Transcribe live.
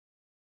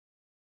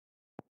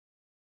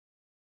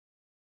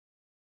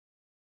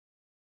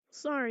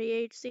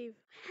Sorry, HC.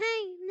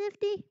 Hey,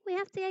 Nifty, we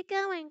have to get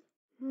going.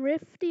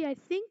 Rifty, I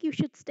think you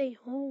should stay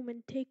home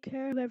and take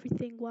care of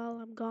everything while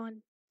I'm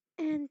gone.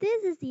 And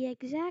this is the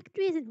exact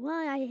reason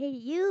why I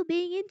hate you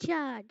being in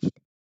charge.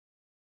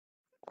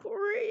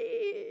 Creak.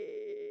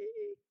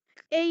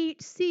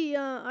 HC,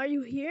 are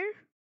you here?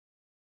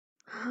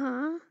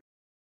 Huh?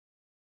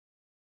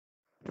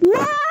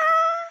 Wah!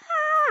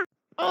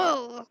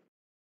 Oh,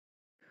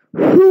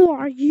 who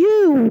are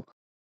you?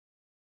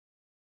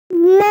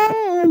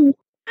 Whoa!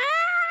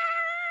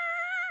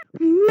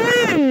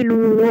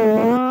 Meanwhile,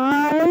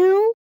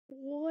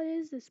 what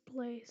is this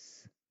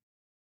place?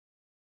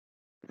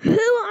 Who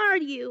are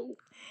you?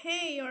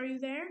 Hey, are you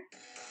there?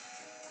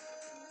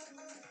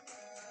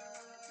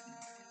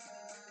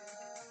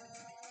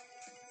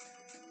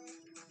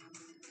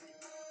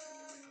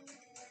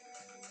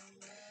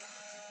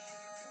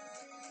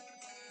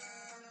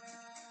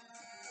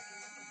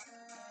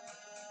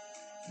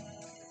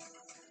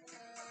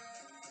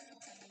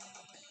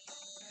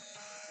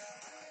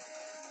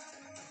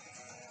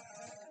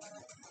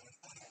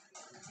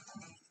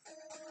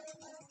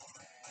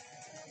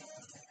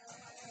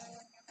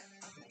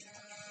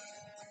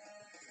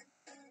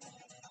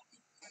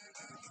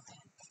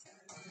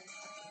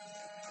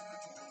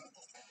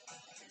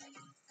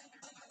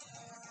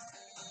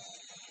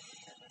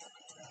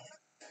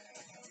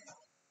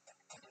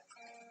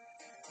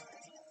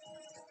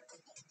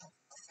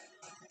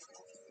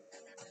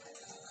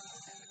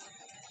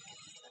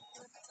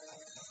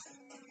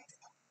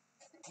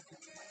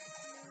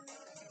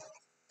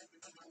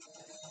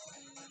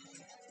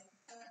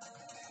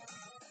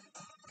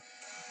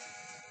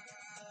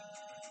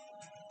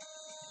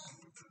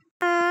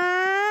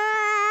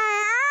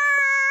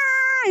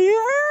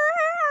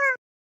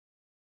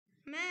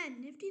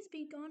 Man, Nifty's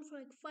been gone for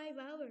like 5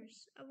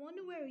 hours. I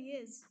wonder where he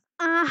is.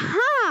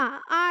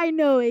 Aha! I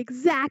know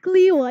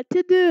exactly what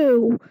to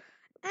do.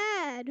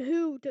 And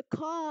who to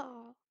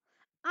call.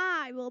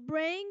 I will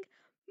bring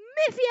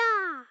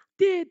Mifia!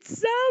 Did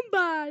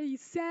somebody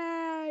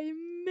say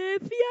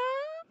Mifia?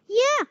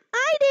 Yeah,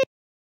 I did.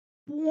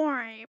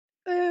 Why?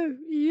 Oh,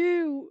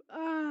 you.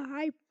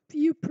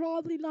 You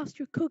probably lost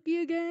your cookie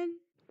again?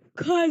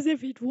 'Cause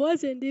if it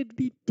wasn't, it'd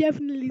be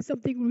definitely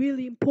something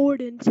really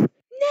important.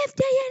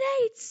 Nifty and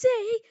HC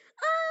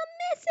are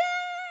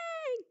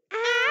missing!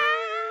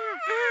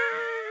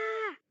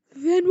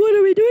 Then what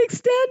are we doing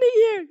standing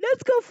here?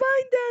 Let's go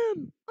find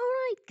them!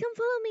 Alright, come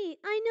follow me.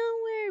 I know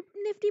where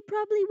Nifty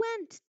probably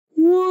went.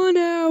 1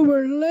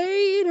 hour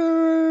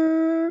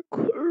later.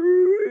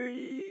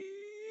 Creak.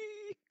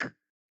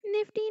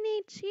 Nifty and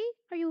HC,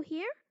 are you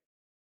here?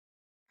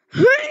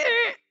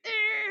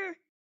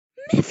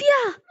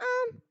 Mifia! I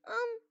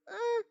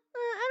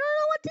don't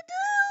know what to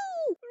do.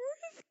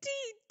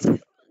 Rifty,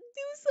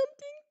 do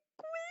something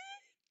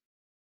quick!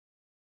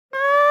 Oh,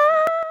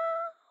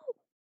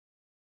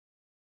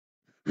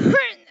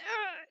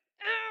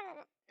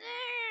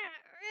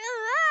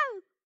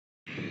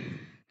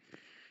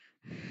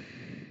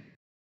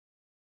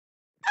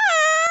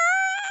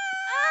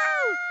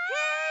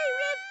 hey,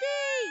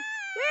 Rifty!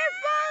 We're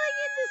falling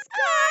in the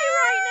sky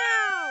right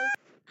now!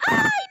 I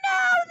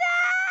know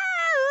that!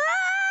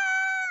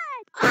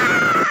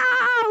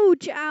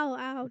 Ouch! Ow,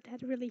 ow,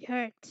 that really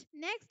hurt.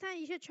 Next time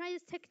you should try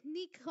this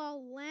technique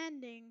called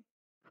landing.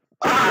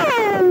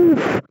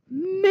 Oh!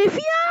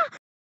 Mifia?